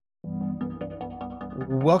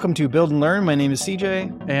Welcome to Build and Learn. My name is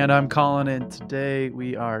CJ. And I'm Colin, and today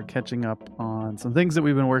we are catching up on some things that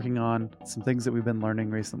we've been working on, some things that we've been learning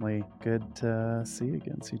recently. Good to see you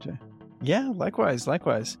again, CJ. Yeah, likewise.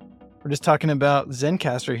 We're just talking about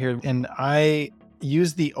Zencastr here, and I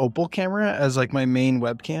use the Opal camera as like my main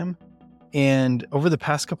webcam. And over the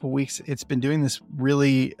past couple of weeks, it's been doing this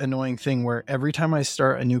really annoying thing where every time I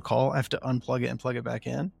start a new call, I have to unplug it and plug it back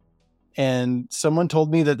in. And someone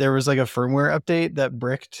told me that there was like a firmware update that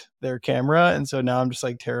bricked their camera. And so now I'm just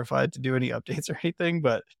like terrified to do any updates or anything.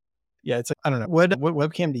 But yeah, it's like, I don't know. What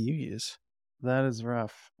webcam do you use? That is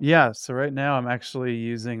rough. Yeah, so right now I'm actually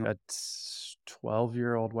using a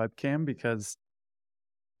 12-year-old webcam because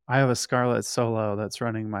I have a Scarlett Solo that's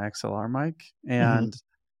running my XLR mic, and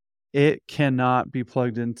it cannot be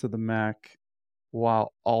plugged into the Mac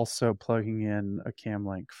while also plugging in a cam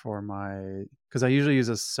link for my, because I usually use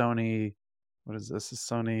a Sony, what is this? A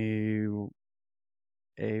Sony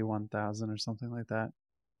A1000 or something like that.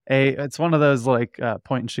 It's one of those like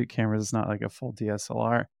point and shoot cameras. It's not like a full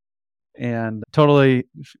DSLR. And totally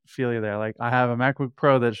feel you there. Like I have a MacBook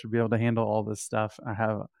Pro that should be able to handle all this stuff. I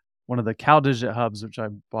have one of the CalDigit hubs, which I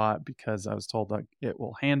bought because I was told like it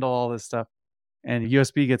will handle all this stuff. And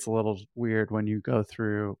USB gets a little weird when you go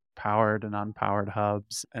through powered and unpowered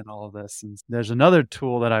hubs and all of this. And there's another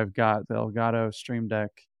tool that I've got, the Elgato Stream Deck,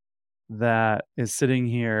 that is sitting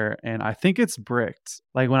here, and I think it's bricked.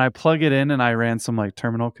 Like when I plug it in and I ran some like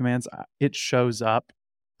terminal commands, it shows up,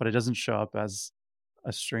 but it doesn't show up as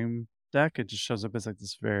a Stream Deck. It just shows up as like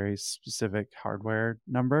this very specific hardware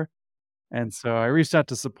number. And so I reached out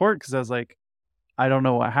to support because I was like, I don't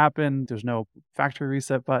know what happened. There's no factory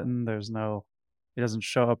reset button. It doesn't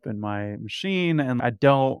show up in my machine. And I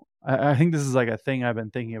think this is like a thing I've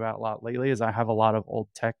been thinking about a lot lately is I have a lot of old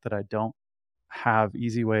tech that I don't have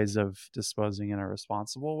easy ways of disposing in a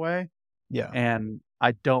responsible way. Yeah. And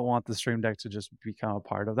I don't want the Stream Deck to just become a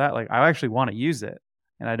part of that. Like I actually want to use it,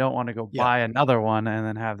 and I don't want to go buy another one and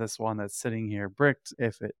then have this one that's sitting here bricked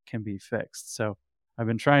if it can be fixed. So I've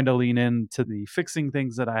been trying to lean into the fixing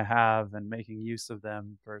things that I have and making use of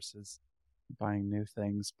them versus buying new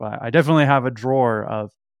things. But I definitely have a drawer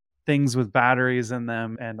of things with batteries in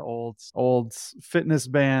them and old fitness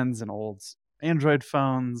bands and old Android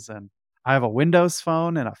phones, and I have a Windows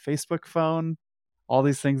phone and a Facebook phone, all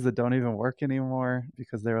these things that don't even work anymore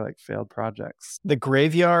because they were like failed projects. The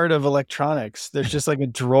graveyard of electronics. There's just like a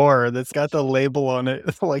drawer that's got the label on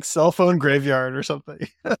it, like cell phone graveyard or something.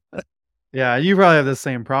 Yeah, you probably have the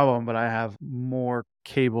same problem, but I have more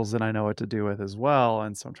cables than I know what to do with as well.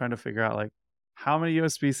 And so I'm trying to figure out like how many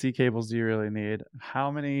USB-C cables do you really need? How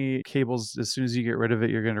many cables, as soon as you get rid of it,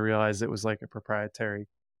 you're going to realize it was like a proprietary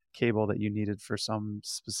cable that you needed for some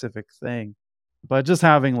specific thing. But just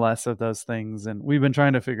having less of those things. And we've been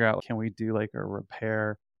trying to figure out, can we do like a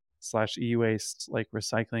repair / e-waste like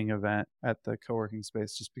recycling event at the co-working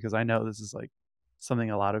space, just because I know this is like something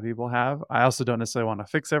a lot of people have. I also don't necessarily want to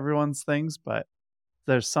fix everyone's things, but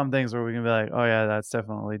there's some things where we can be like, oh yeah, that's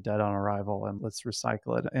definitely dead on arrival and let's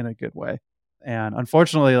recycle it in a good way. And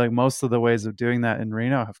unfortunately, like most of the ways of doing that in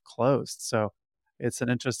Reno have closed. So it's an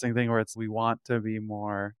interesting thing where we want to be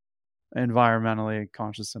more environmentally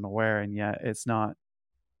conscious and aware, and yet it's not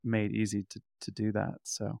made easy to do that.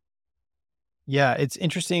 So Yeah, it's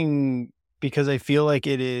interesting because I feel like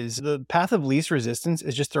it is the path of least resistance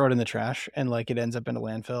is just throw it in the trash and like it ends up in a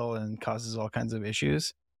landfill and causes all kinds of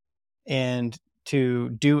issues. And to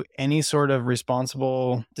do any sort of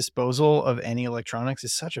responsible disposal of any electronics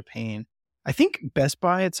is such a pain. I think Best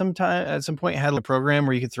Buy at some point had a program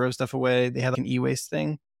where you could throw stuff away. They had like an e-waste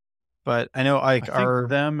thing, but I know like I think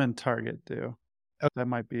them and Target do. That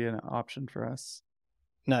might be an option for us.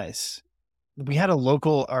 Nice. We had our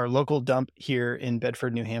local dump here in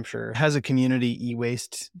Bedford, New Hampshire has a community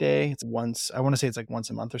e-waste day. I want to say it's like once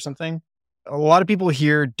a month or something. A lot of people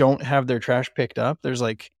here don't have their trash picked up. There's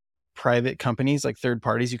like private companies, like third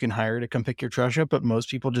parties you can hire to come pick your trash up, but most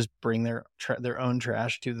people just bring their own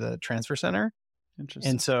trash to the transfer center. Interesting.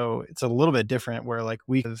 And so it's a little bit different where like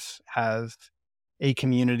we have a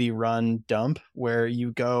community run dump where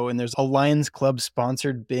you go and there's a Lions Club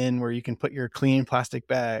sponsored bin where you can put your clean plastic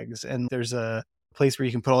bags, and there's a place where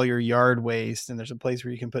you can put all your yard waste, and there's a place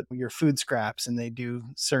where you can put your food scraps, and they do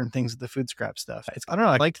certain things with the food scrap stuff. I don't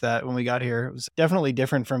know. I liked that when we got here. It was definitely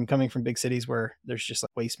different from coming from big cities where there's just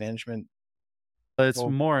like waste management. But it's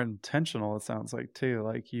more intentional, it sounds like, too.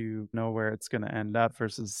 Like you know where it's going to end up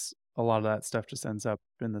versus a lot of that stuff just ends up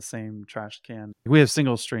in the same trash can. We have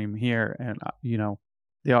single stream here, and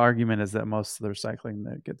the argument is that most of the recycling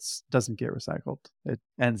that doesn't get recycled. It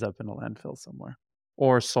ends up in a landfill somewhere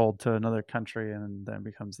or sold to another country and then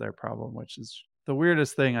becomes their problem, which is the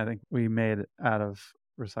weirdest thing I think we made out of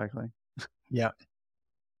recycling. Yeah.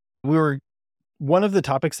 One of the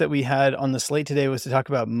topics that we had on the slate today was to talk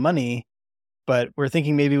about money, but we're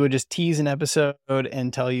thinking maybe we'll just tease an episode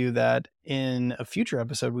and tell you that in a future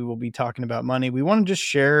episode, we will be talking about money. We want to just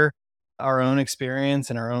share our own experience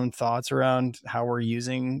and our own thoughts around how we're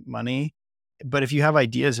using money. But if you have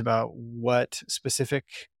ideas about what specific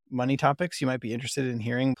money topics you might be interested in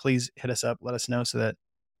hearing, please hit us up, let us know so that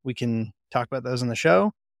we can talk about those on the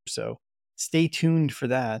show. So stay tuned for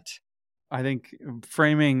that. I think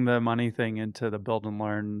framing the money thing into the build and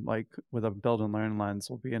learn, like with a build and learn lens,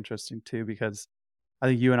 will be interesting too, because I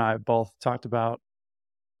think you and I have both talked about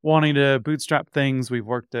wanting to bootstrap things. We've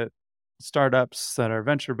worked at startups that are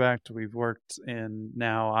venture backed. We've worked in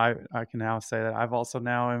now, I can now say that I've also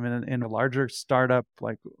now am in a larger startup,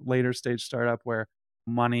 like later stage startup, where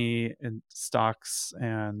money and stocks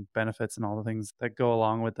and benefits and all the things that go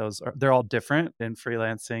along with those they're all different in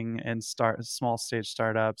freelancing and small stage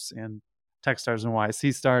startups and Techstars and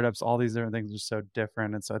YC startups. All these different things are so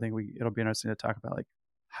different, and so I think it'll be interesting to talk about like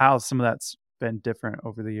how some of that's been different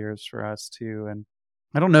over the years for us too. And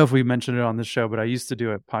I don't know if we mentioned it on this show, but I used to do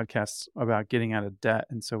a podcast about getting out of debt,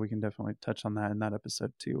 and so we can definitely touch on that in that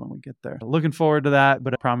episode too when we get there. Looking forward to that,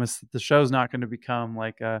 but I promise that the show's not going to become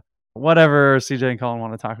like a whatever CJ and Colin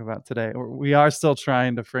want to talk about today. We are still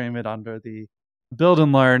trying to frame it under the build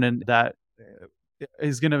and learn, and that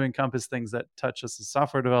is going to encompass things that touch us as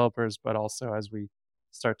software developers, but also as we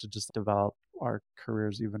start to just develop our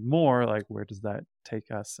careers even more, like where does that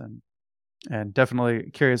take us? And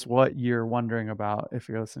definitely curious what you're wondering about if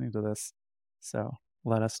you're listening to this. So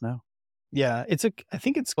let us know. Yeah, I think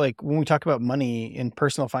it's like when we talk about money in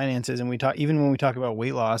personal finances, and even when we talk about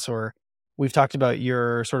weight loss, or we've talked about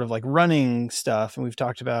your sort of like running stuff, and we've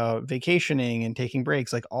talked about vacationing and taking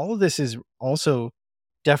breaks, like all of this is also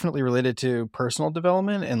definitely related to personal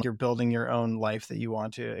development, and you're building your own life that you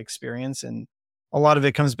want to experience. And a lot of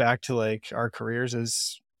it comes back to like our careers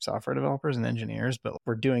as software developers and engineers, but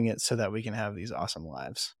we're doing it so that we can have these awesome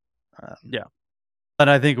lives. Yeah. But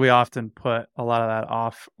I think we often put a lot of that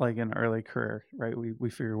off, like in early career, right?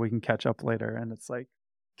 We figure we can catch up later, and it's like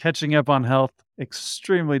catching up on health,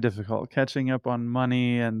 extremely difficult. Catching up on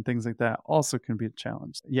money and things like that also can be a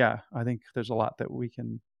challenge. Yeah, I think there's a lot that we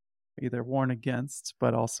can either warn against,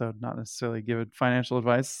 but also not necessarily give financial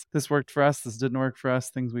advice. This worked for us. This didn't work for us.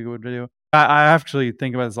 Things we would do. I actually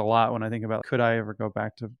think about this a lot when I think about, could I ever go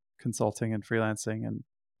back to consulting and freelancing? And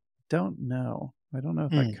don't know. I don't know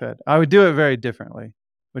if I could. I would do it very differently,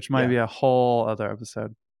 which might be a whole other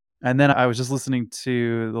episode. And then I was just listening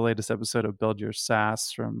to the latest episode of Build Your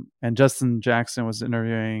SaaS and Justin Jackson was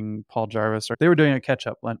interviewing Paul Jarvis. They were doing a catch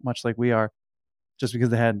up, much like we are, just because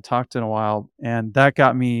they hadn't talked in a while. And that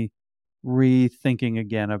got me rethinking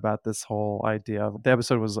again about this whole idea of the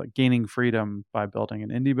episode was like gaining freedom by building an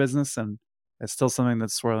indie business, and it's still something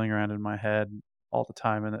that's swirling around in my head all the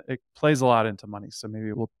time, and it plays a lot into money, so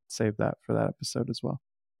maybe we'll save that for that episode as well.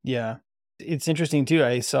 Yeah, it's interesting too.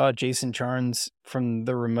 I saw Jason Charnes from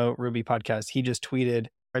the Remote Ruby podcast. He just tweeted,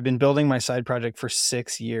 I've been building my side project for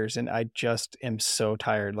 6 years and I just am so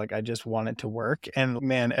tired. Like I just want it to work. And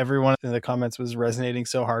man, everyone in the comments was resonating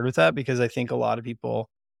so hard with that, because I think a lot of people,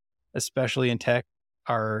 especially in tech,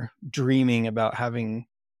 are dreaming about having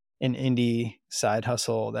an indie side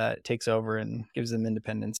hustle that takes over and gives them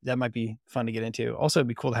independence. That might be fun to get into. Also, it'd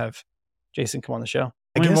be cool to have Jason come on the show.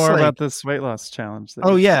 Tell me more about this weight loss challenge.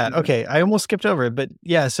 Oh yeah. Okay. I almost skipped over it, but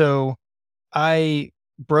yeah. So I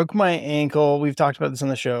broke my ankle. We've talked about this on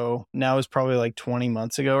the show. Now is probably like 20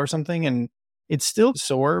 months ago or something. And it's still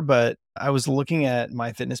sore, but I was looking at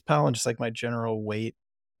MyFitnessPal and just like my general weight,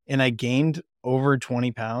 and I gained over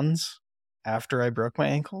 20 pounds after I broke my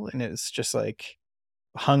ankle. And it's just like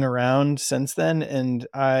hung around since then. And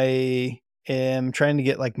I am trying to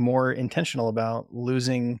get like more intentional about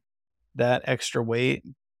losing that extra weight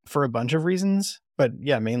for a bunch of reasons. But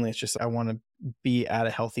yeah, mainly it's just I want to be at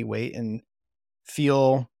a healthy weight and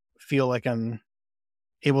feel like I'm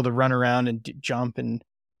able to run around and jump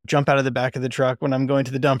out of the back of the truck when I'm going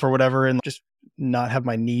to the dump or whatever, and just not have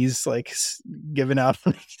my knees like given out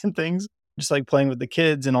and things. Just like playing with the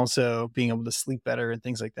kids and also being able to sleep better and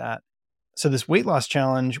things like that. So this weight loss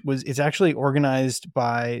challenge it's actually organized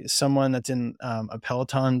by someone that's in a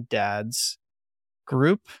Peloton dads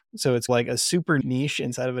group. So it's like a super niche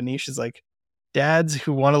inside of a niche. Is like dads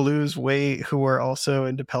who want to lose weight, who are also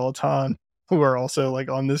into Peloton, who are also like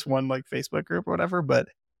on this one like Facebook group or whatever. But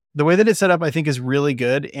the way that it's set up, I think, is really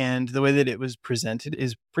good. And the way that it was presented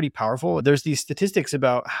is pretty powerful. There's these statistics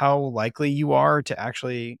about how likely you are to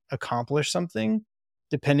actually accomplish something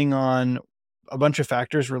depending on a bunch of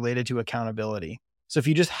factors related to accountability. So if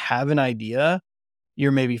you just have an idea,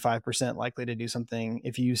 you're maybe 5% likely to do something.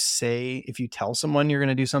 If you tell someone you're going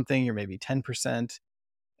to do something, you're maybe 10%.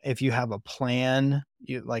 If you have a plan,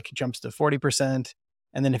 you like jumps to 40%.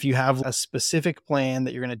 And then if you have a specific plan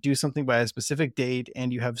that you're going to do something by a specific date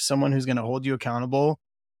and you have someone who's going to hold you accountable,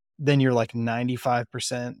 then you're like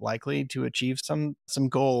 95% likely to achieve some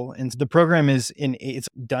goal. And the program it's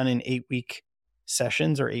done in 8-week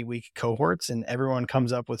sessions or 8-week cohorts, and everyone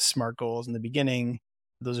comes up with SMART goals in the beginning.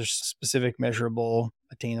 Those are specific, measurable,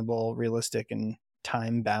 attainable, realistic, and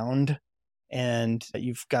time bound. And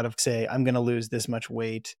you've got to say, I'm going to lose this much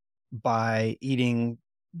weight by eating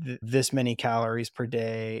this many calories per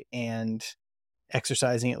day and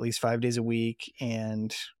exercising at least 5 days a week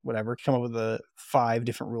and whatever. Come up with the 5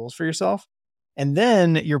 different rules for yourself. And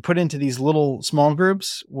then you're put into these little small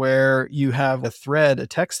groups where you have a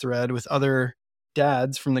text thread with other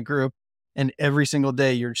dads from the group. And every single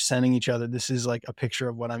day you're sending each other, this is like a picture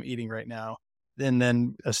of what I'm eating right now. And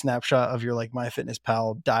then a snapshot of your like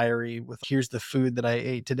MyFitnessPal diary with here's the food that I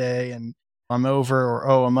ate today and I'm over or,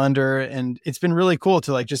 oh, I'm under. And it's been really cool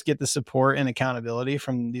to like just get the support and accountability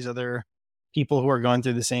from these other people who are going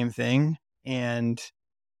through the same thing and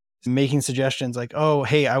making suggestions like, oh,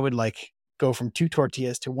 hey, I would like go from 2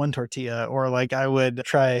 tortillas to 1 tortilla, or like I would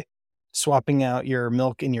try swapping out your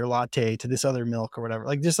milk in your latte to this other milk or whatever.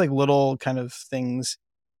 Like just like little kind of things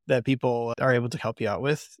that people are able to help you out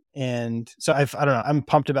with. And so I don't know, I'm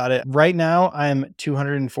pumped about it. Right now I'm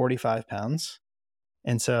 245 pounds.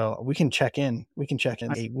 And so we can check in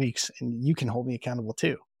 8 weeks and you can hold me accountable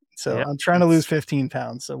too. So I'm trying to lose 15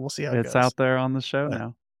 pounds. So we'll see how it goes. It's out there on the show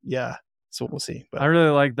now. Yeah. So we'll see. But I really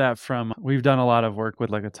like that we've done a lot of work with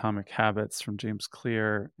like Atomic Habits from James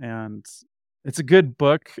Clear, and it's a good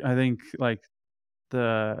book. I think like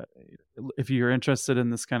if you're interested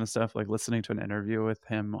in this kind of stuff, like listening to an interview with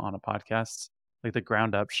him on a podcast, like the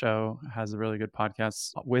Ground Up Show has a really good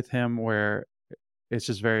podcast with him where it's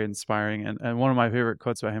just very inspiring. And one of my favorite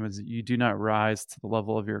quotes about him is, you do not rise to the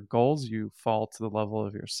level of your goals, you fall to the level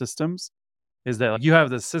of your systems. Is that like, you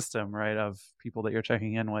have this system, right, of people that you're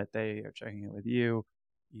checking in with, they are checking in with you.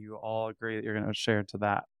 You all agree that you're going to share to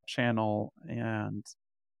that channel, and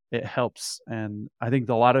it helps. And I think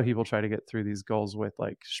a lot of people try to get through these goals with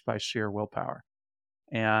like by sheer willpower.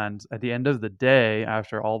 And at the end of the day,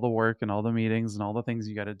 after all the work and all the meetings and all the things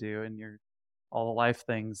you got to do and all the life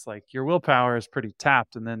things, like your willpower is pretty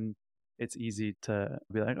tapped. And then it's easy to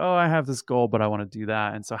be like, oh, I have this goal, but I want to do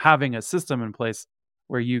that. And so having a system in place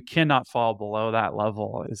where you cannot fall below that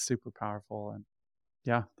level is super powerful. And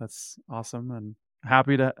yeah, that's awesome. And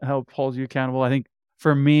happy to help hold you accountable. I think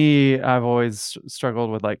for me, I've always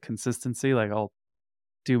struggled with like consistency. Like I'll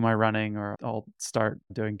do my running or I'll start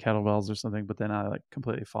doing kettlebells or something, but then I like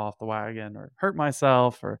completely fall off the wagon or hurt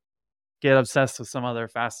myself or get obsessed with some other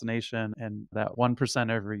fascination. And that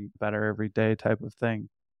 1% better every day type of thing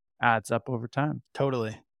adds up over time.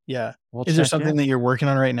 Totally. Yeah. Is there something that you're working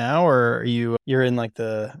on right now, or you're in like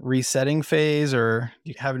the resetting phase, or do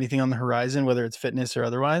you have anything on the horizon, whether it's fitness or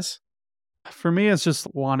otherwise? For me, it's just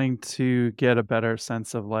wanting to get a better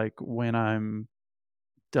sense of like when I'm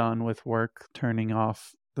done with work, turning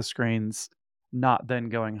off the screens, not then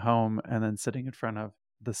going home and then sitting in front of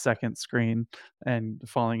the second screen and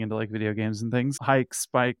falling into like video games and things, hikes,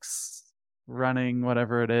 bikes, running,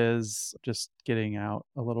 whatever it is, just getting out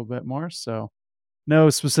a little bit more. So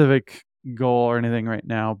no specific goal or anything right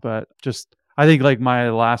now, but just, I think like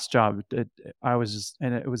my last job, it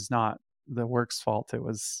was not the work's fault. It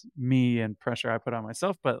was me and pressure I put on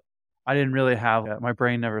myself, but I didn't really have, my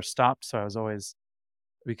brain never stopped. So I was always,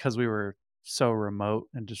 because we were so remote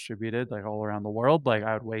and distributed like all around the world, like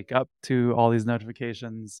I would wake up to all these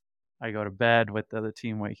notifications. I go to bed with the other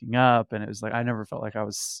team waking up, and it was like I never felt like I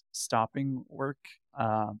was stopping work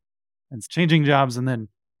and changing jobs and then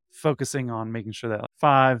focusing on making sure that like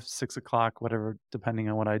 5, 6 o'clock, whatever, depending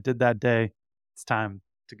on what I did that day, it's time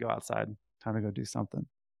to go outside, time to go do something.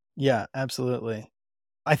 Yeah, absolutely.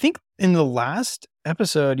 I think in the last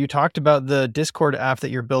episode, you talked about the Discord app that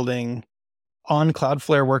you're building on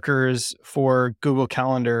Cloudflare Workers for Google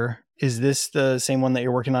Calendar. Is this the same one that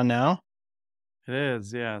you're working on now? It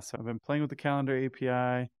is, yeah. So I've been playing with the Calendar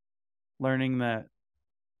API, learning that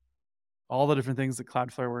all the different things that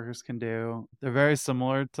Cloudflare Workers can do. They're very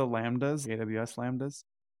similar to Lambdas, AWS Lambdas.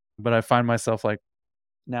 But I find myself like,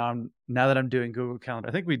 now that I'm doing Google Calendar,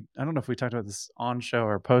 I don't know if we talked about this on show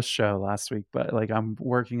or post show last week, but like I'm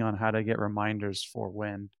working on how to get reminders for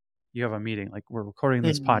when you have a meeting. Like we're recording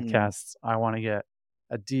this podcast, I want to get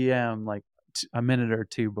a DM like a minute or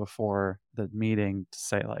two before the meeting to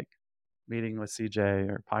say like meeting with CJ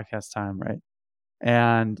or podcast time, right?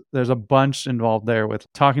 And there's a bunch involved there with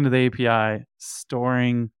talking to the API,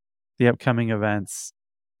 storing the upcoming events,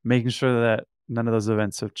 making sure that none of those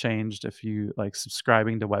events have changed if you like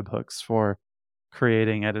subscribing to webhooks for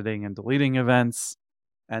creating, editing, and deleting events,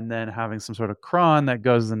 and then having some sort of cron that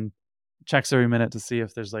goes and checks every minute to see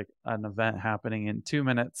if there's like an event happening in 2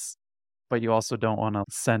 minutes, but you also don't want to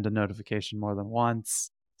send a notification more than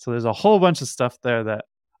once. So there's a whole bunch of stuff there that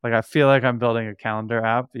like I feel like I'm building a calendar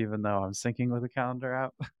app even though I'm syncing with a calendar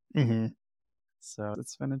app. Mm-hmm. So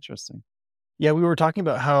it's been interesting. Yeah, we were talking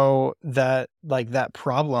about how that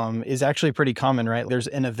problem is actually pretty common, right? There's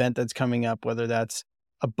an event that's coming up, whether that's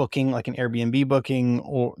a booking, like an Airbnb booking,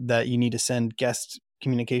 or that you need to send guest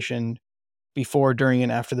communication before, during,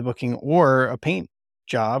 and after the booking, or a paint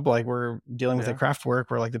job. Like we're dealing with a craft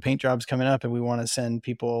work where like the paint job's coming up and we want to send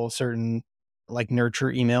people certain like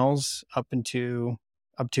nurture emails up to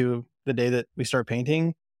the day that we start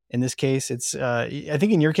painting. In this case, it's I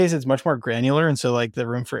think in your case it's much more granular, and so like the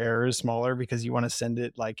room for error is smaller because you want to send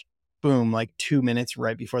it like boom, like 2 minutes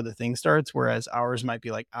right before the thing starts, whereas ours might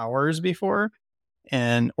be like hours before,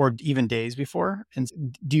 and or even days before. And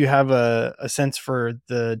do you have a sense for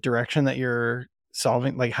the direction that you're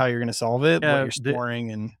solving, like how you're going to solve it, what you're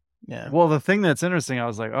storing? And well, the thing that's interesting, I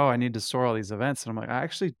was like, oh, I need to store all these events, and I'm like, I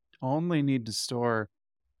actually only need to store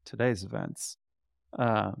today's events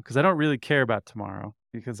because I don't really care about tomorrow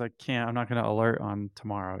because I'm not going to alert on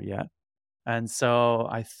tomorrow yet. And so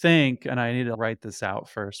I think, and I need to write this out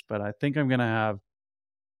first, but I think I'm going to have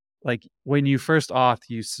like when you first auth,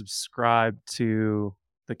 you subscribe to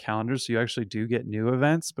the calendar. So you actually do get new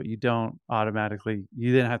events, but you don't automatically,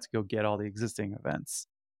 you then have to go get all the existing events.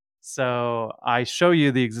 So I show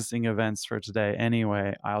you the existing events for today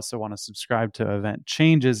anyway. I also want to subscribe to event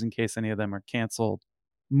changes in case any of them are canceled,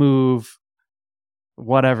 move,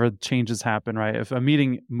 whatever changes happen, right? If a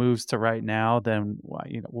meeting moves to right now, then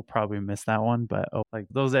we'll probably miss that one. But like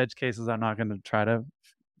those edge cases, I'm not going to try to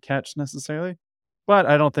catch necessarily. But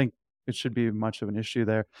I don't think it should be much of an issue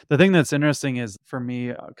there. The thing that's interesting is for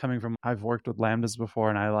me, coming from, I've worked with Lambdas before,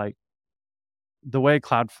 and I like the way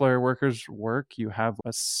Cloudflare workers work. You have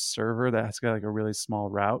a server that has got like a really small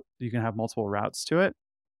route. You can have multiple routes to it,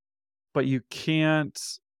 but you can't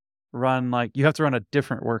run you have to run a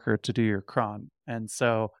different worker to do your cron. And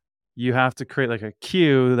so you have to create like a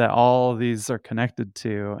queue that all of these are connected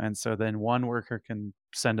to. And so then one worker can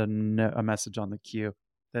send a message on the queue,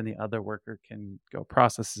 then the other worker can go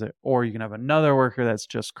process it, or you can have another worker that's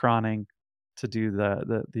just cronning to do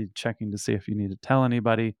the checking to see if you need to tell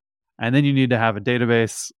anybody. And then you need to have a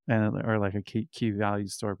database or like a key value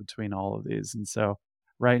store between all of these. And so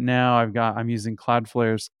right now I'm using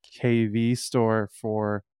Cloudflare's KV store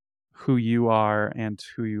for who you are and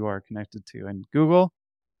who you are connected to in Google.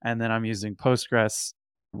 And then I'm using Postgres.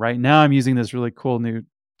 Right now I'm using this really cool new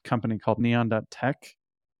company called Neon.tech,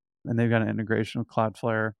 and they've got an integration with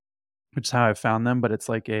Cloudflare, which is how I found them. But it's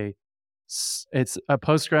a Postgres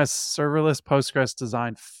serverless Postgres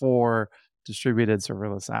designed for distributed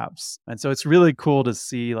serverless apps. And so it's really cool to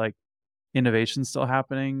see like innovation still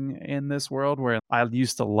happening in this world where I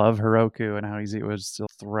used to love Heroku and how easy it was to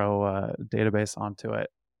throw a database onto it.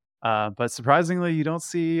 But surprisingly, you don't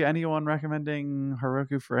see anyone recommending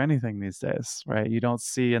Heroku for anything these days, right? You don't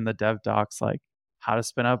see in the dev docs like how to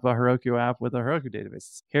spin up a Heroku app with a Heroku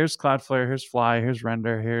database. Here's Cloudflare, here's Fly, here's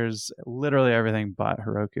Render, here's literally everything but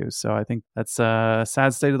Heroku. So I think that's a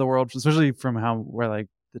sad state of the world, especially from where like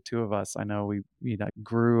the two of us, I know we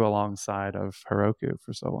grew alongside of Heroku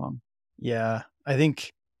for so long. Yeah, I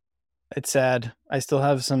think it's sad. I still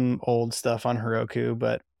have some old stuff on Heroku,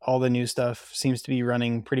 but all the new stuff seems to be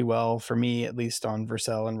running pretty well for me, at least on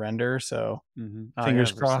Vercel and Render. So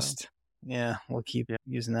fingers crossed. Yeah, we'll keep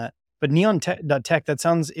using that. But Neon.tech, that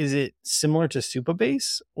sounds, is it similar to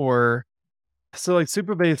Supabase or? So like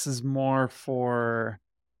Supabase is more for,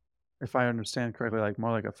 if I understand correctly, like more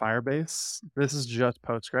like a Firebase. This is just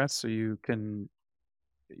Postgres. So you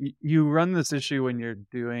run this issue when you're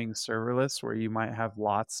doing serverless where you might have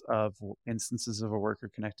lots of instances of a worker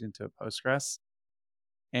connecting to a Postgres,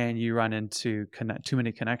 and you run into too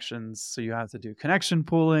many connections. So you have to do connection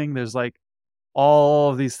pooling. There's like all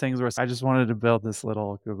of these things where I just wanted to build this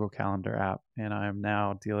little Google Calendar app, and I'm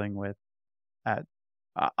now dealing with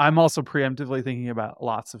I'm also preemptively thinking about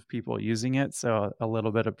lots of people using it. So a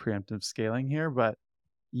little bit of preemptive scaling here, but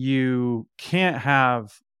you can't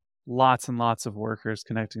have lots and lots of workers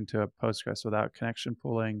connecting to a Postgres without connection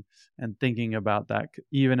pooling and thinking about that,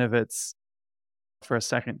 even if it's for a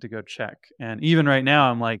second to go check. And even right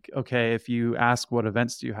now, I'm like, okay, if you ask what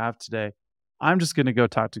events do you have today, I'm just going to go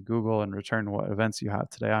talk to Google and return what events you have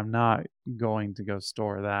today. I'm not going to go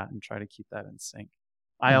store that and try to keep that in sync.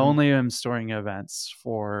 I Mhm. only am storing events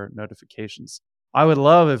for notifications. I would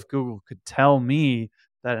love if Google could tell me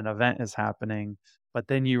that an event is happening, but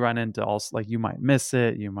then you run into also like you might miss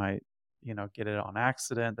it, you might, get it on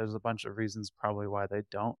accident. There's a bunch of reasons probably why they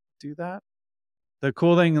don't do that. The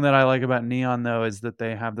cool thing that I like about Neon though is that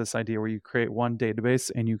they have this idea where you create one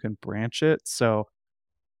database and you can branch it. So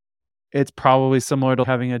it's probably similar to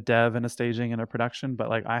having a dev and a staging and a production, but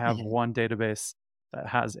like I have Mhm. one database that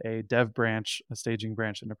has a dev branch, a staging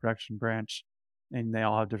branch, and a production branch, and they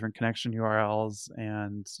all have different connection URLs.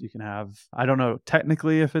 And you can have, I don't know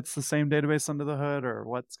technically if it's the same database under the hood or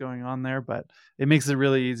what's going on there, but it makes it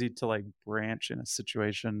really easy to like branch in a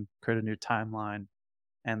situation, create a new timeline,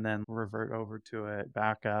 and then revert over to it,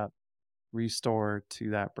 back up, restore to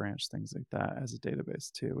that branch, things like that as a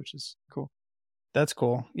database too, which is cool. That's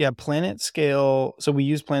cool. Yeah, Planet Scale. So we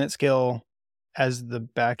use Planet Scale as the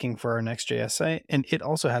backing for our Next.js site, and it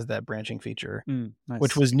also has that branching feature, which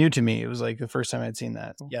Nice. was new to me. It was like the first time I'd seen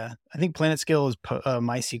that. Cool. Yeah, I think Planet Scale is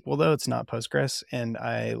MySQL though. It's not Postgres, and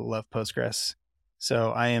I love Postgres,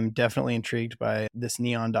 so I am definitely intrigued by this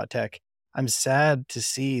Neon.tech. I'm sad to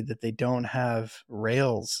see that they don't have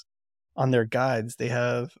Rails on their guides. They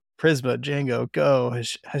have Prisma, Django, Go,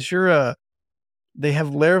 Hasura. They have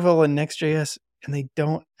Laravel and Next.js, and they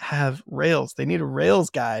don't have Rails. They need a Rails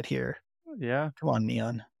guide here. Yeah. Come on,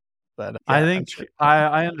 Neon. But I yeah, I'm think sure it's coming.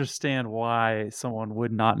 I understand why someone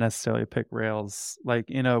would not necessarily pick Rails, like,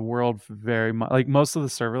 in a world very much like, most of the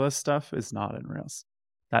serverless stuff is not in Rails.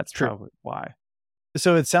 That's True. probably why.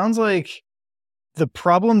 So it sounds like the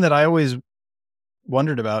problem that I always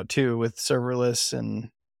wondered about too with serverless and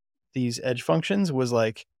these edge functions was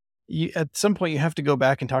like you at some point you have to go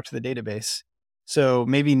back and talk to the database. So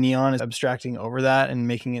maybe Neon is abstracting over that and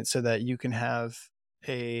making it so that you can have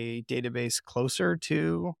a database closer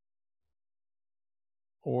to,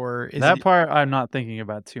 or is That it part I'm not thinking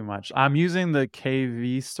about too much. I'm using the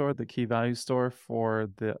KV store, the key value store for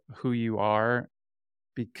the who you are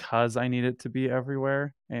because I need it to be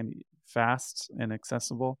everywhere and fast and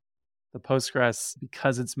accessible. The Postgres,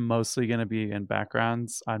 because it's mostly going to be in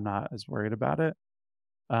backgrounds, I'm not as worried about it.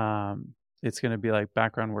 It's going to be like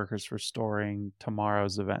background workers for storing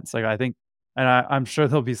tomorrow's events. Like I think, and I'm sure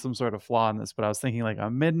there'll be some sort of flaw in this, but I was thinking like a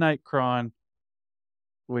midnight cron,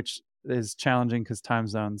 which is challenging because time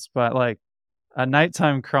zones, but like a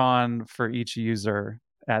nighttime cron for each user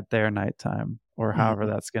at their nighttime or however Mhm,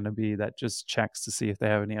 that's going to be that just checks to see if they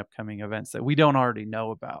have any upcoming events that we don't already know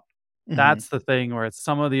about. mhm, That's the thing where it's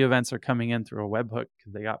some of the events are coming in through a webhook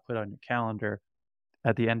because they got put on your calendar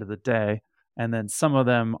at the end of the day. And then some of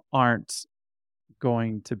them aren't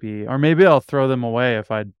going to be, or maybe I'll throw them away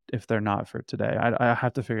if they're not for today. I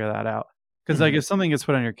have to figure that out because like mhm. if something gets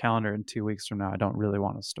put on your calendar in 2 weeks from now, I don't really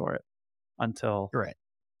want to store it until Right.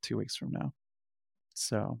 2 weeks from now.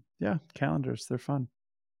 So yeah, calendars, they're fun.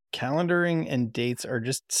 Calendaring and dates are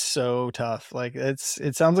just so tough. Like it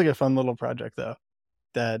sounds like a fun little project though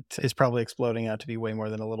that is probably exploding out to be way more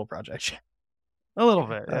than a little project. A little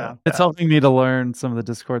bit, yeah. It's Yeah. helping me to learn some of the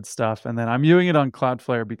Discord stuff, and then I'm using it on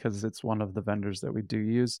Cloudflare because it's one of the vendors that we do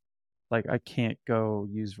use. Like, I can't go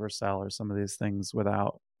use Vercel or some of these things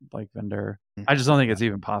without, like, vendor. Mm, I just don't think yeah. it's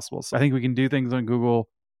even possible. So I think we can do things on Google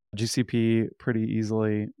GCP pretty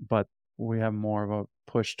easily, but we have more of a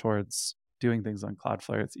push towards doing things on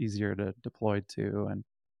Cloudflare. It's easier to deploy to and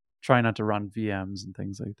try not to run VMs and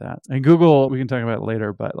things like that. And Google, we can talk about it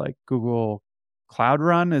later, but like Google Cloud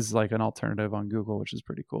Run is like an alternative on Google, which is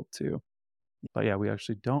pretty cool too. But yeah, we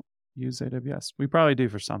actually don't use AWS. We probably do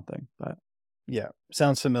for something, but Yeah.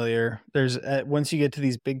 Sounds familiar. There's once you get to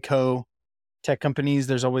these big tech companies,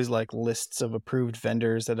 there's always like lists of approved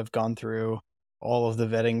vendors that have gone through all of the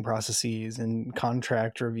vetting processes and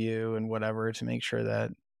contract review and whatever to make sure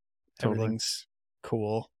that totally. everything's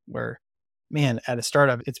cool. Where, man, at a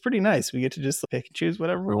startup, it's pretty nice. We get to just pick and choose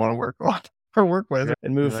whatever we want to work on or work with Yeah.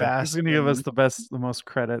 and You're move like, who's fast. going to give us And the most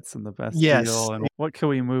credits and the best yes, deal? And what can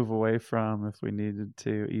we move away from if we needed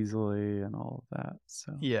to easily and all of that?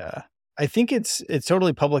 So yeah. I think it's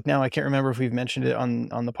totally public now. I can't remember if we've mentioned it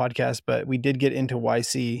on the podcast, but we did get into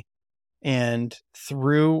YC, and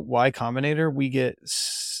through Y Combinator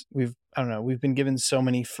we've been given so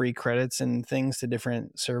many free credits and things to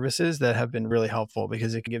different services that have been really helpful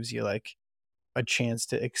because it gives you like a chance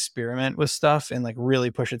to experiment with stuff and like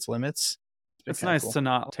really push its limits. It's been it's kind of nice cool. to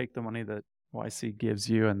not take the money that YC gives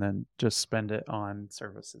you and then just spend it on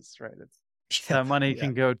services, right? It's Yeah. that money Yeah.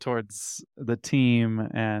 can go towards the team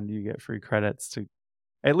and you get free credits to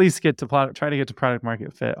at least get to try to get to product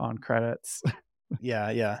market fit on credits.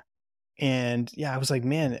 Yeah. Yeah. And yeah, I was like,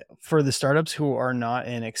 man, for the startups who are not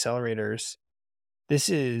in accelerators,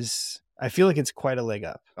 I feel like it's quite a leg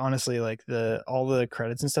up. Honestly, like all the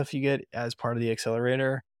credits and stuff you get as part of the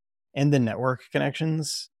accelerator and the network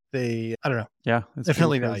connections, I don't know, Yeah, it's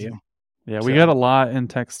definitely pretty crazy. value. Yeah, we So got a lot in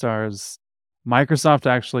Techstars. Microsoft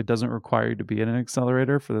actually doesn't require you to be in an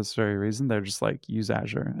accelerator for this very reason. They're just like, use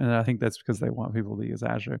Azure. And I think that's because they want people to use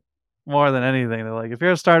Azure more than anything. They're like, if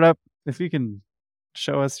you're a startup, if you can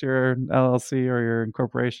show us your LLC or your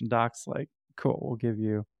incorporation docs, like, cool, we'll give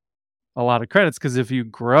you a lot of credits. Because if you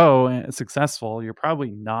grow and successful, you're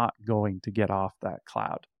probably not going to get off that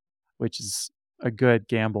cloud, which is a good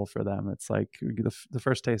gamble for them. It's like the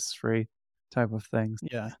first taste is free type of things.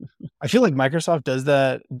 yeah, I feel like Microsoft does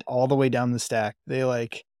that all the way down the stack. They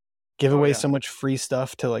like give away so much free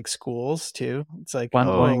stuff to like schools too. It's like,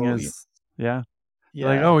 Bundling oh, is, yeah. They're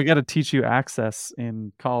like, yeah. oh, we got to teach you Access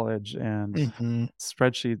in college and Mhm.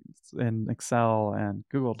 spreadsheets in Excel and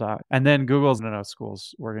Google Doc. And then Google's, no,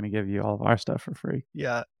 schools, we're going to give you all of our stuff for free.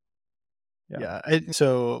 Yeah. Yeah. Yeah.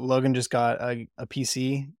 So Logan just got a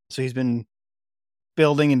PC. So he's been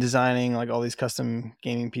building and designing like all these custom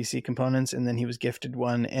gaming PC components. And then he was gifted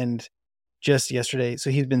one. And just yesterday, so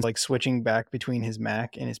he's been like switching back between his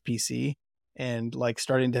Mac and his PC and like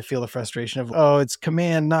starting to feel the frustration of, oh, it's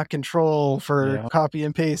command, not control for Yeah. copy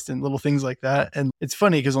and paste and little things like that. And it's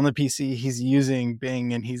funny because on the PC, he's using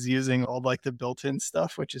Bing and he's using all like the built-in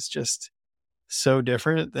stuff, which is just so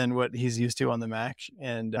different than what he's used to on the Mac.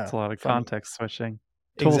 And It's a lot of context switching,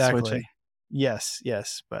 tool switching. Yes.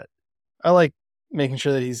 But I like making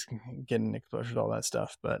sure that he's getting exposure to all that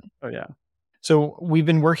stuff. But oh, yeah. so we've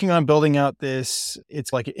been working on building out this,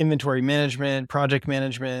 it's like inventory management, project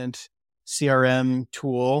management, CRM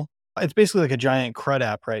tool. It's basically like a giant CRUD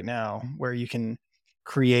app right now where you can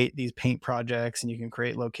create these paint projects and you can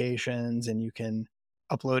create locations and you can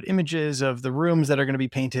upload images of the rooms that are going to be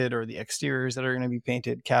painted or the exteriors that are going to be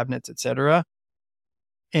painted, cabinets, etc.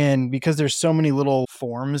 And because there's so many little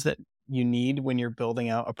forms that you need when you're building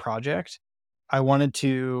out a project, I wanted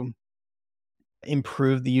to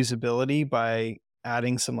improve the usability by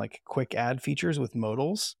adding some like quick add features with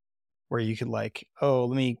modals where you could like, oh,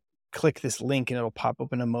 let me click this link and it'll pop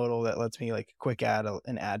open a modal that lets me like quick add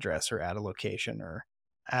an address or add a location or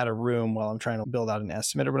add a room while I'm trying to build out an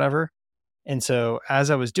estimate or whatever. And so as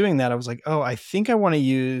I was doing that, I was like, oh, I think I want to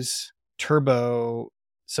use Turbo.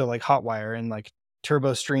 So like Hotwire and like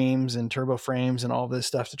Turbo Streams and Turbo Frames and all this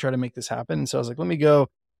stuff to try to make this happen. And so I was like, let me go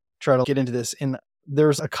try to get into this. And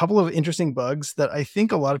there's a couple of interesting bugs that I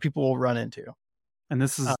think a lot of people will run into. And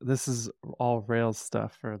this is all Rails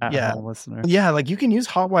stuff for that home listener. Yeah, like you can use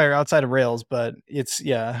Hotwire outside of Rails, but it's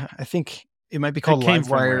I think it might be called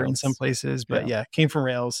Livewire in some places, but yeah, it came from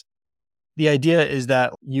Rails. The idea is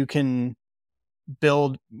that you can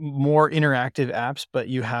build more interactive apps, but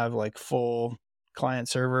you have like full client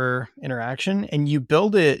server interaction and you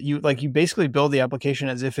basically build the application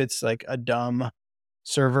as if it's like a dumb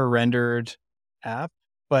server rendered app,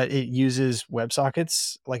 but it uses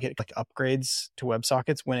WebSockets, like it like upgrades to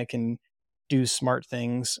WebSockets when it can do smart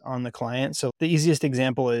things on the client. So the easiest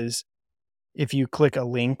example is if you click a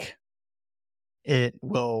link, it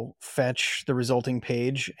will fetch the resulting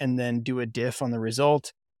page and then do a diff on the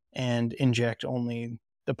result and inject only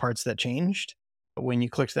the parts that changed. But when you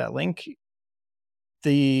clicked that link,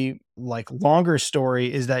 the like longer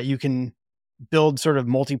story is that you can build sort of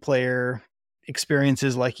multiplayer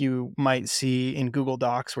experiences like you might see in Google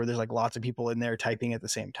Docs where there's like lots of people in there typing at the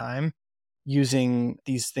same time using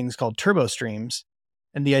these things called turbo streams.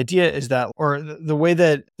 And the idea is that, or the way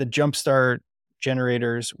that the Jumpstart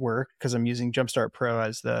generators work, because I'm using Jumpstart Pro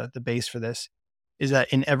as the base for this, is that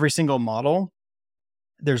in every single model,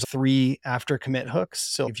 there's 3 after commit hooks.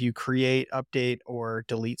 So if you create, update, or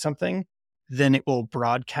delete something, then it will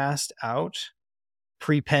broadcast out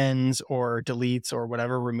prepends or deletes or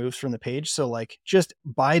whatever removes from the page. So like just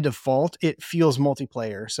by default, it feels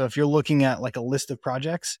multiplayer. So if you're looking at like a list of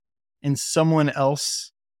projects and someone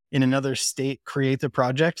else in another state creates a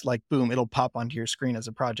project, like boom, it'll pop onto your screen as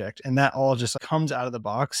a project. And that all just comes out of the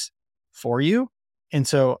box for you. And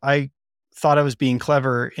so I thought I was being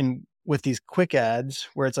clever with these quick adds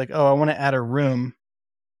where it's like, oh, I want to add a room.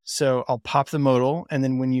 So I'll pop the modal. And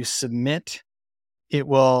then when you submit,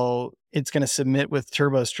 it's going to submit with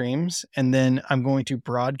turbo streams. And then I'm going to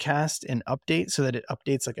broadcast an update so that it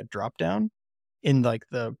updates like a dropdown in like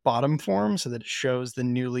the bottom form so that it shows the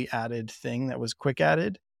newly added thing that was quick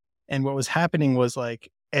added. And what was happening was like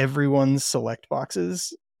everyone's select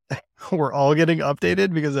boxes were all getting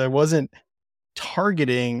updated because I wasn't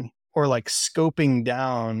targeting or like scoping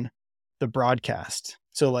down the broadcast.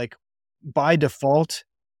 So like by default,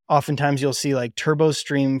 oftentimes you'll see like turbo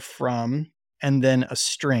stream from and then a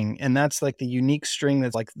string. And that's like the unique string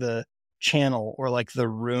that's like the channel or like the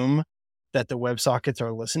room that the WebSockets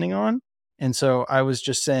are listening on. And so I was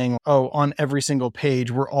just saying, oh, on every single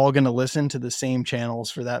page, we're all going to listen to the same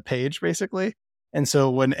channels for that page, basically. And so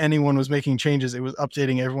when anyone was making changes, it was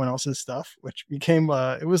updating everyone else's stuff, which became,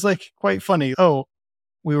 it was like quite funny. Oh,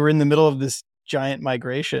 we were in the middle of this giant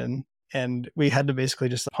migration and we had to basically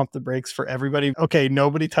just pump the brakes for everybody. Okay,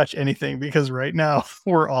 nobody touch anything because right now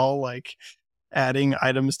we're all like adding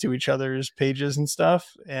items to each other's pages and stuff.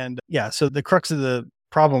 And yeah, so the crux of the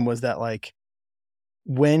problem was that like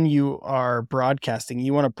when you are broadcasting,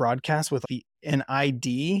 you want to broadcast with an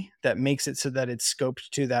ID that makes it so that it's scoped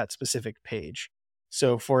to that specific page.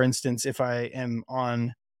 So for instance, if I am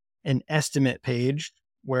on an estimate page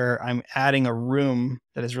where I'm adding a room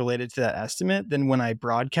that is related to that estimate, then when I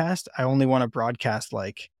broadcast, I only want to broadcast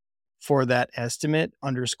like for that estimate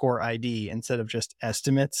 _ID instead of just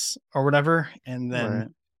estimates or whatever. And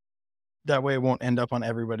then that way it won't end up on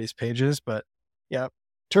everybody's pages. But yeah,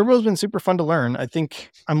 Turbo's been super fun to learn. I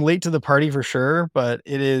think I'm late to the party for sure, but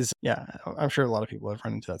it is, yeah, I'm sure a lot of people have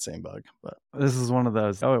run into that same bug. But this is one of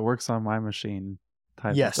those, oh, it works on my machine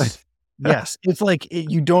type yes. of thing. Yes. It's like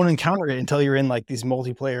you don't encounter it until you're in like these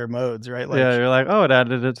multiplayer modes, right? Like, yeah, you're like, oh, it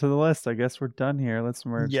added it to the list. I guess we're done here. Let's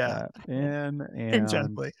merge yeah, that in. And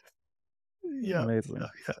exactly. Yeah. Amazing.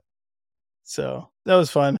 Yeah. So that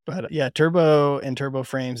was fun. But yeah, Turbo and Turbo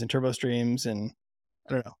Frames and Turbo Streams and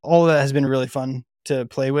I don't know, all of that has been really fun to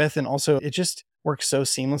play with. And also it just works so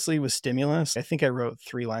seamlessly with Stimulus. I think I wrote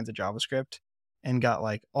 3 lines of JavaScript and got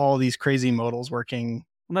like all these crazy modals working.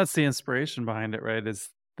 And that's the inspiration behind it, right? Is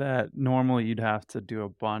that normally you'd have to do a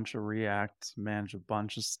bunch of React, manage a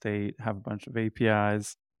bunch of state, have a bunch of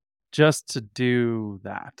APIs just to do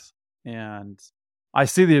that. And I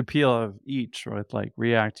see the appeal of each. With like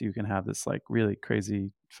React, you can have this like really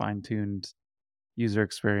crazy fine-tuned user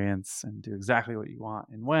experience and do exactly what you want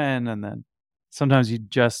and when. And then sometimes you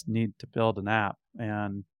just need to build an app.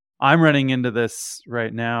 And I'm running into this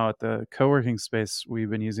right now at the co-working space. We've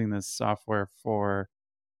been using this software for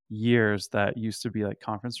years that used to be like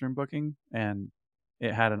conference room booking, and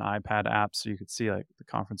it had an iPad app so you could see like the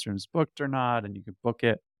conference room's booked or not, and you could book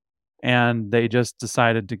it. And they just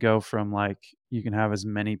decided to go from like you can have as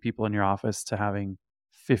many people in your office to having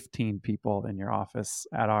 15 people in your office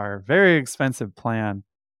at our very expensive plan.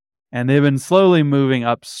 And they've been slowly moving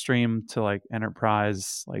upstream to like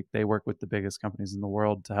enterprise. Like they work with the biggest companies in the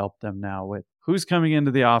world to help them now with who's coming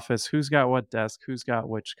into the office, who's got what desk, who's got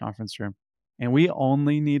which conference room. And we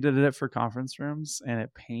only needed it for conference rooms. And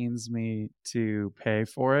it pains me to pay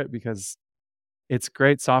for it because it's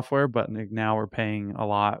great software, but now we're paying a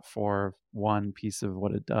lot for one piece of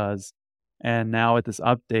what it does. And now with this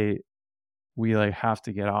update, we like have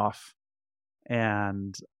to get off.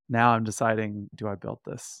 And now I'm deciding, do I build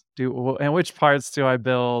this? And which parts do I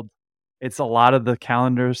build? It's a lot of the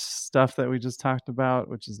calendar stuff that we just talked about,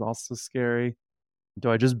 which is also scary.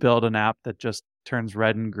 Do I just build an app that just turns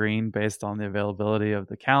red and green based on the availability of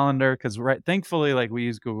the calendar? Because thankfully, like we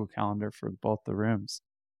use Google Calendar for both the rooms.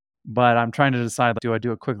 But I'm trying to decide, do I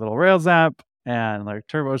do a quick little Rails app and like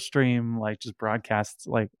Turbo Stream, like just broadcasts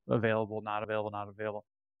like available, not available, not available.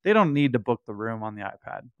 They don't need to book the room on the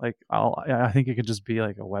iPad. Like I think it could just be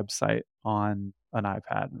like a website on an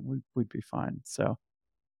iPad and we'd be fine. So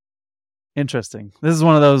interesting. This is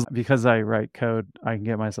one of those, because I write code, I can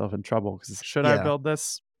get myself in trouble because should I build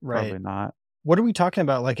this? Right. Probably not. What are we talking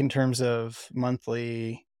about like in terms of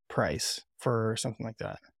monthly price for something like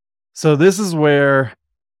that? So this is where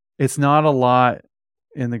it's not a lot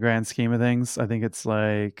in the grand scheme of things. I think it's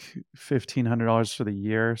like $1,500 for the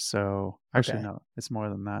year. So actually, no, it's more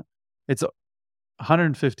than that. It's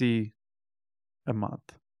 $150 a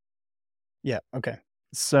month. Yeah. Okay.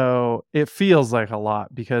 So it feels like a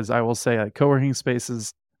lot because I will say like co-working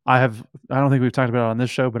spaces, I don't think we've talked about it on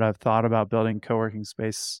this show, but I've thought about building co-working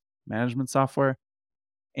space management software.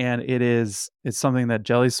 And it's something that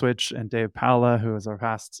Jelly Switch and Dave Paola, who is our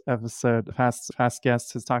past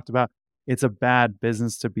guest, has talked about. It's a bad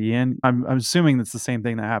business to be in. I'm assuming that's the same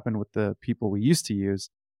thing that happened with the people we used to use,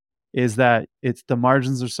 is that it's the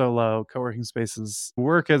margins are so low. Co-working spaces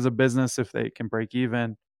work as a business if they can break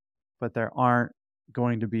even, but there aren't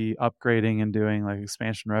going to be upgrading and doing like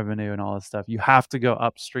expansion revenue and all this stuff. You have to go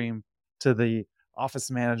upstream to the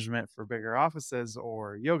office management for bigger offices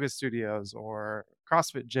or yoga studios or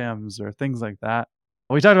CrossFit gyms or things like that.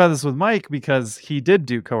 We talked about this with Mike because he did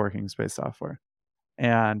do co-working space software.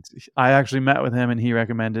 And I actually met with him and he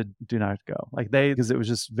recommended do not go. Like because it was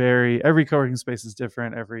just every co-working space is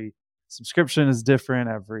different. Every subscription is different,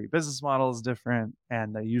 every business model is different,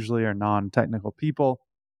 and they usually are non-technical people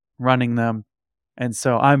running them. And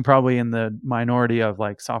so I'm probably in the minority of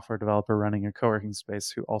like software developer running a co-working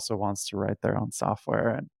space who also wants to write their own software.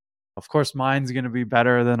 And of course, mine's going to be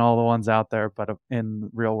better than all the ones out there, but in the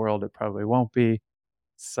real world, it probably won't be.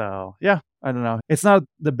 So yeah, I don't know. It's not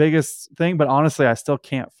the biggest thing, but honestly, I still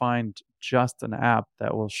can't find just an app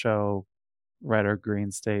that will show red or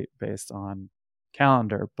green state based on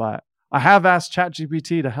calendar. But I have asked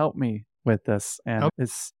ChatGPT to help me with this, and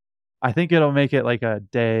I think it'll make it like a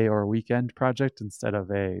day or weekend project instead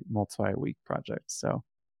of a multi-week project. So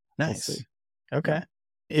nice. We'll see. Okay.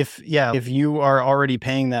 If you are already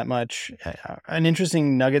paying that much, an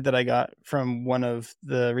interesting nugget that I got from one of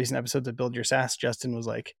the recent episodes of Build Your SaaS, Justin, was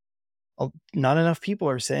like, not enough people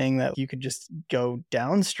are saying that you could just go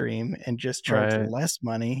downstream and just charge less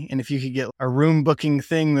money. And if you could get a room booking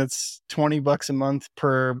thing that's $20 a month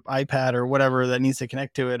per iPad or whatever that needs to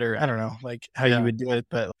connect to it, or I don't know, like how you would do it,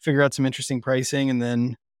 but figure out some interesting pricing and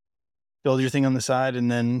then build your thing on the side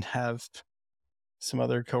and then have some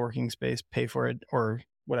other co-working space pay for it or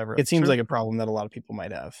whatever. It seems like a problem that a lot of people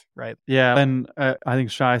might have, right? Yeah. And I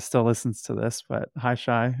think Shai still listens to this, but hi,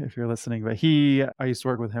 Shai, if you're listening. But I used to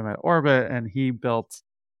work with him at Orbit, and he built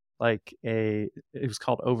like it was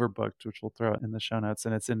called Overbooked, which we'll throw in the show notes.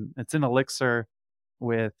 And it's in Elixir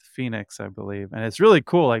with Phoenix, I believe. And it's really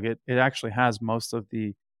cool. Like it actually has most of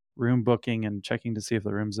the room booking and checking to see if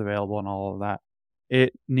the room's available and all of that.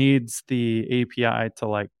 It needs the API to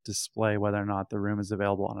like display whether or not the room is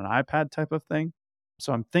available on an iPad type of thing.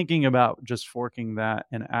 So I'm thinking about just forking that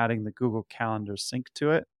and adding the Google Calendar sync to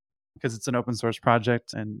it because it's an open source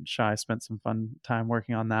project, and Shai spent some fun time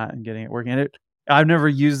working on that and getting it working. I've never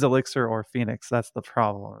used Elixir or Phoenix. That's the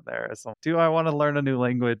problem there. So do I want to learn a new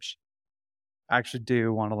language? I actually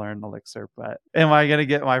do want to learn Elixir, but am I going to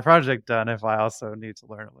get my project done if I also need to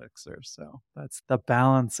learn Elixir? So that's the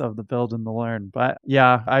balance of the build and the learn. But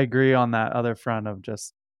yeah, I agree on that other front of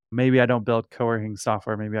just maybe I don't build co-working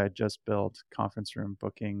software. Maybe I just build conference room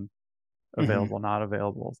booking, available, not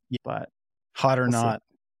available. But hot or not.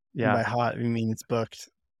 Yeah. By hot, we mean it's booked.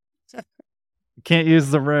 Can't use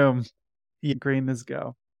the room. Green is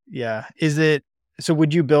go. Yeah. So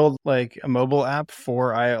would you build like a mobile app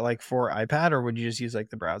for iPad, or would you just use like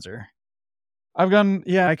the browser? I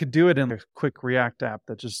could do it in a quick React app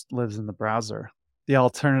that just lives in the browser. The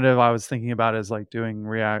alternative I was thinking about is like doing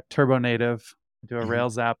React Turbo Native, do a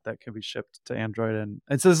Rails app that can be shipped to Android. And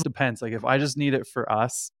it just depends. Like if I just need it for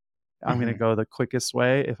us, I'm going to go the quickest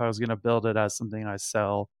way. If I was going to build it as something I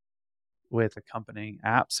sell with accompanying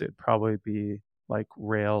apps, it'd probably be like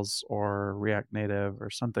Rails or React Native or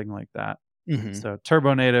something like that. So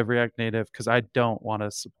Turbo Native, React Native, because I don't want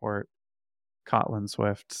to support Kotlin,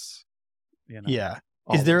 Swift. Yeah.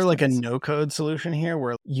 Is there like a no-code solution here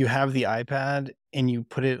where you have the iPad and you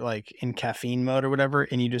put it like in caffeine mode or whatever,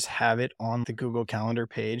 and you just have it on the Google Calendar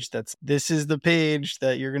page? This is the page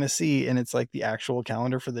that you're going to see, and it's like the actual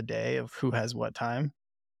calendar for the day of who has what time?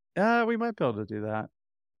 We might be able to do that.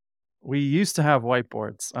 We used to have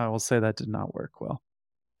whiteboards. I will say that did not work well.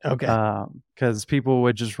 Okay. Because people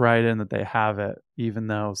would just write in that they have it, even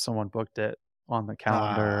though someone booked it on the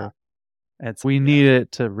calendar. We need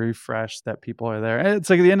it to refresh that people are there. And it's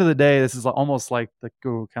like at the end of the day, this is almost like the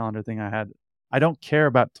Google Calendar thing I had. I don't care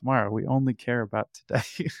about tomorrow. We only care about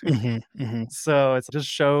today. So it's just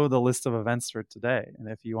show the list of events for today. And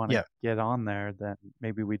if you want to get on there, then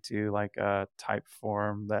maybe we do like a type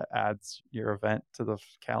form that adds your event to the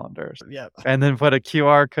calendar. And then put a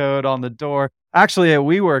QR code on the door. Actually, at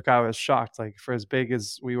WeWork, I was shocked. Like for as big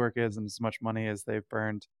as WeWork is and as much money as they've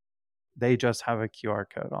burned, they just have a QR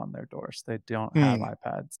code on their doors. They don't have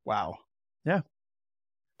iPads. Wow. Yeah.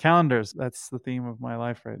 Calendars. That's the theme of my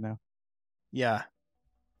life right now. Yeah.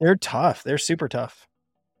 They're tough. They're super tough.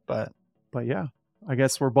 But yeah, I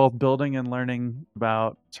guess we're both building and learning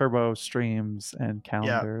about turbo streams and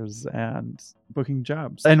calendars and booking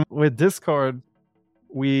jobs. And with Discord,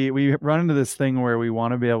 we run into this thing where we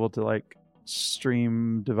want to be able to like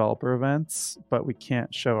stream developer events, but we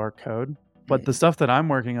can't show our code. But the stuff that I'm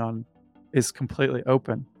working on is completely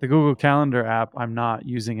open. The Google Calendar app, I'm not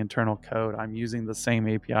using internal code. I'm using the same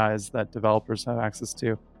APIs that developers have access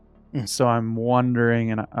to. So I'm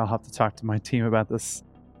wondering, and I'll have to talk to my team about this.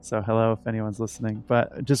 So hello, if anyone's listening,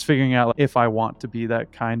 but just figuring out if I want to be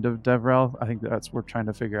that kind of DevRel. I think that's what we're trying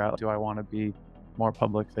to figure out. Do I want to be more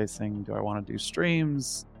public facing? Do I want to do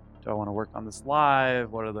streams? Do I want to work on this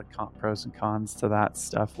live? What are the pros and cons to that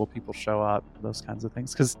stuff? Will people show up? Those kinds of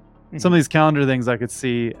things. Because some of these calendar things I could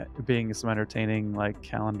see being some entertaining like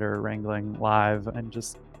calendar wrangling live, and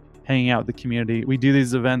just hanging out with the community. We do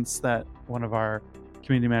these events that one of our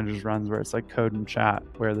community managers runs where it's like code and chat,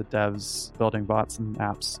 where the devs building bots and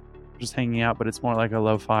apps just hanging out, but it's more like a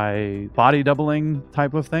lo-fi body doubling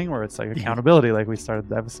type of thing where it's like accountability, like we started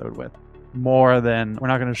the episode with. More than we're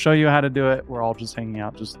not going to show you how to do it. We're all just hanging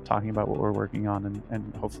out, just talking about what we're working on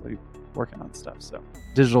and hopefully working on stuff. So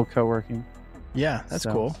digital co-working. Yeah, that's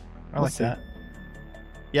cool. I like that.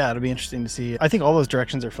 Yeah, it'll be interesting to see. I think all those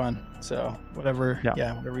directions are fun. So whatever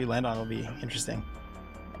you land on will be interesting.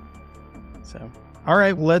 So, all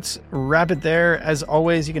right, let's wrap it there. As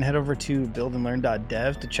always, you can head over to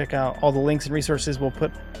buildandlearn.dev to check out all the links and resources. We'll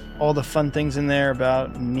put all the fun things in there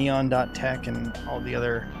about neon.tech and all the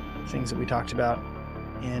other things that we talked about.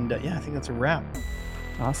 And I think that's a wrap.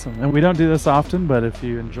 Awesome. And we don't do this often, but if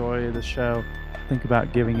you enjoy the show, think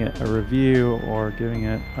about giving it a review or giving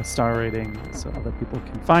it a star rating so other people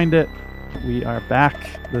can find it. We are back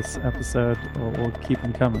this episode. We'll keep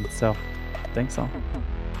them coming. So thanks all.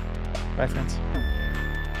 Bye, friends.